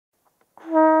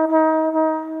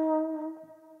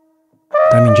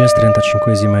Time in Jazz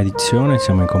 35esima edizione,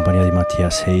 siamo in compagnia di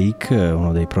Mathias e Eick,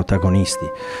 uno dei protagonisti,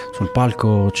 sul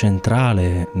palco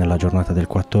centrale nella giornata del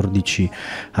 14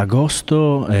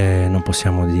 agosto e non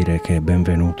possiamo dire che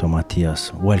benvenuto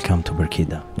Mathias, welcome to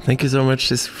Berkida. Thank you so much,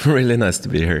 it's really nice to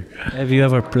be here. Have you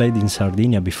ever played in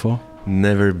Sardinia before?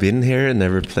 Never been here,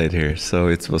 never played here, so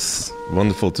it was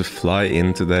wonderful to fly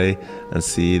in today and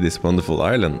see this wonderful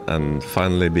island and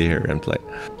finally be here and play.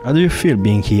 How do you feel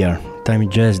being here? Time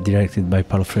in Jazz directed by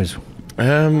Paolo Fresu.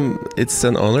 It's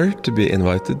an honor to be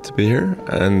invited to be here,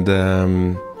 and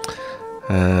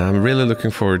I'm really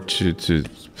looking forward to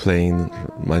playing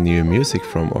my new music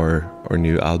from our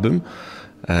new album,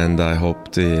 and I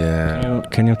hope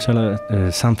Can you tell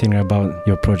us something about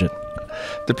your project?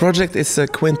 The project is a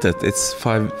quintet. It's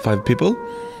five people,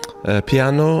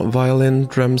 piano, violin,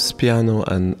 drums, piano,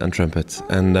 and trumpet.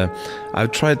 And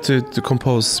I've tried to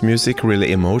compose music,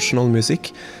 really emotional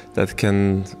music, that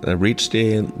can reach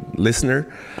the listener,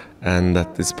 and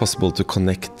that it's possible to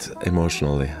connect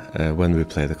emotionally when we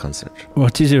play the concert.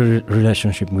 What is your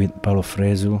relationship with Paolo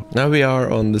Fresu? Now we are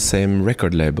on the same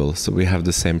record label, so we have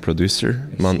the same producer,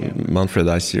 Manfred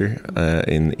Eicher,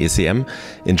 in ECM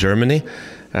in Germany.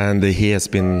 And he has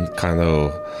been kind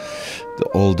of the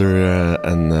older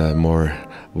and more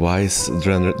wise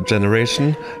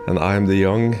generation, and I'm the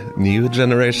young, new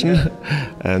generation.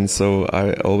 And so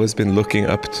I've always been looking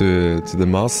up to the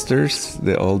masters,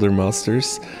 the older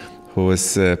masters, who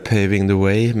was paving the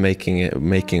way,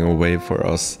 making a way for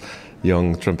us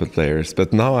young trumpet players.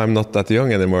 But now I'm not that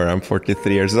young anymore. I'm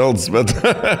 43 years old. But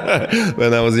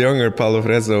when I was younger, Paolo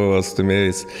Fresu was, to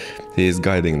me, he is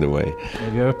guiding the way.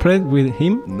 Have you ever played with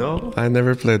him? No, I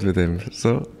never played with him.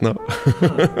 So no.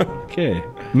 Okay,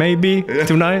 maybe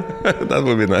tonight. That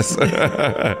would be nice.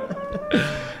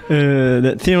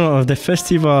 The theme of the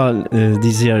festival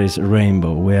this year is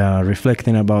rainbow. We are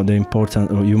reflecting about the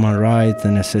importance of human rights, the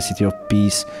necessity of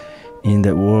peace in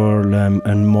the world,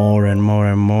 and more and more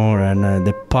and more, and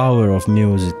the power of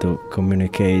music to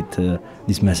communicate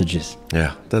these messages.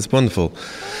 Yeah, that's wonderful.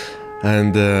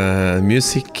 And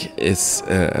music is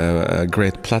a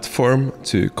great platform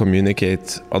to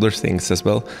communicate other things as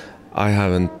well. I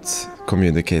haven't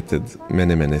communicated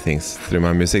many things through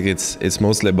my music. It's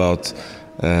mostly about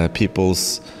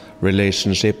people's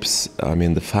relationships, I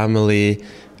mean the family,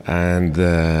 and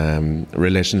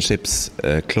relationships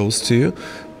close to you.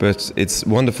 But it's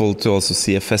wonderful to also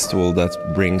see a festival that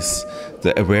brings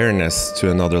the awareness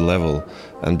to another level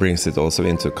and brings it also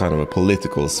into kind of a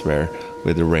political sphere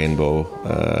with the rainbow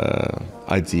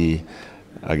idea.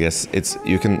 I guess it's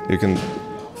you can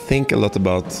think a lot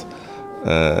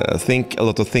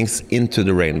of things into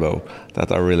the rainbow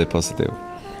that are really positive.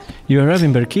 You arrived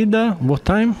in Berkida, what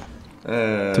time?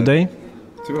 Today?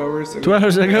 2 hours ago. 2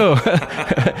 hours ago.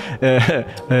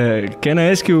 Can I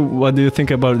ask you, what do you think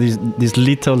about this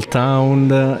little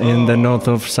town in the north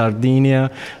of Sardinia?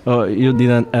 You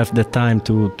didn't have the time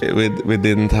to... We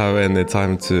didn't have any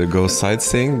time to go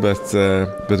sightseeing, but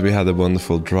we had a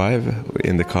wonderful drive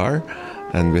in the car,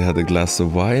 and we had a glass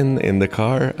of wine in the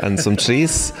car and some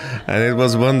cheese, and it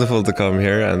was wonderful to come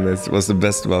here, and it was the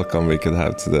best welcome we could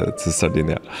have to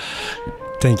Sardinia.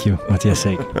 Thank you, Mathias.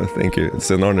 Thank you. It's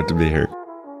an honor to be here.